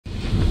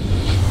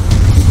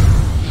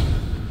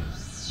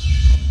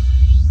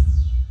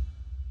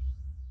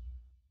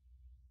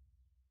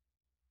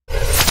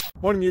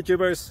Morning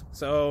YouTubers.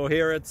 So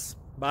here it's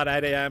about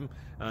 8 a.m.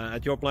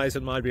 At your place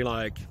it might be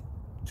like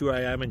 2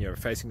 a.m. and you're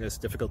facing this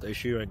difficult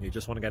issue and you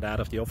just want to get out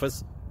of the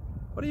office.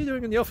 What are you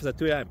doing in the office at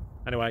 2 a.m.?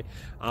 Anyway,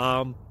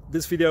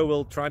 this video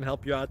will try and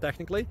help you out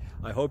technically.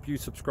 I hope you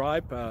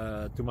subscribe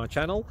to my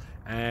channel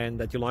and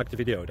that you like the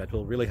video. That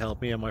will really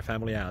help me and my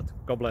family out.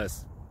 God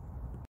bless.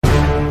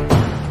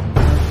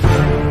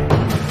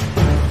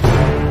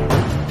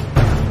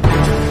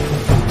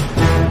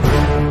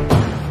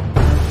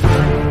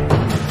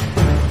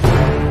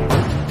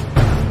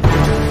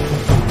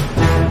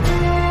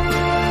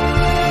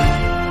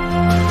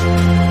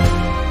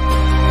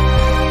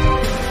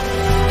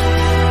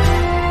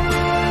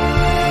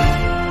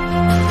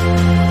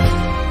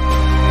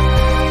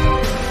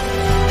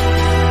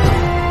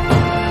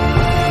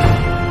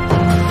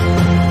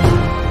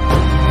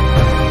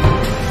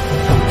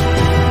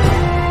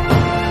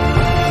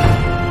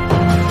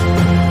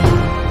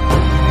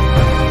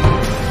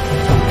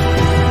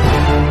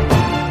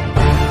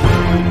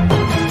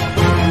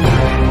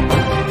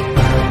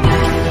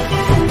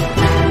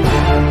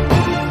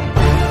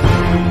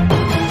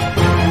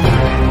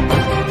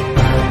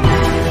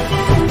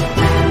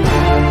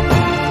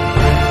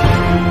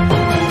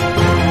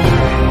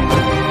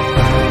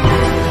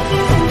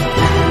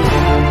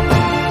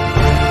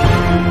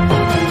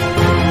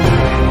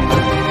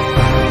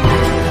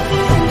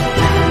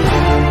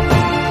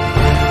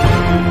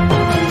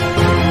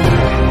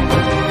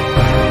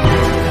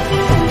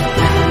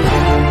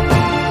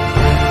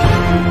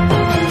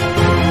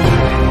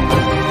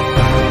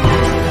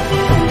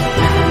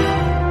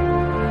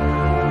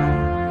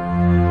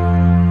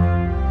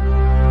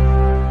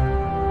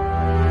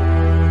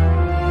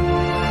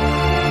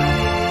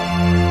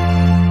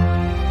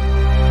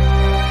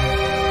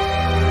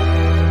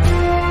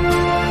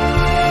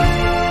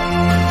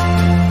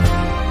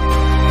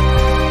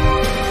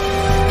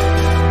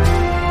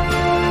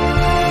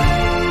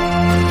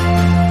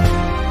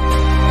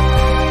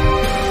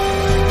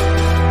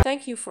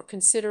 Thank you for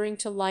considering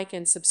to like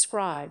and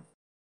subscribe.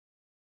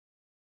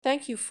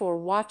 Thank you for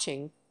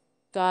watching.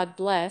 God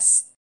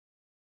bless.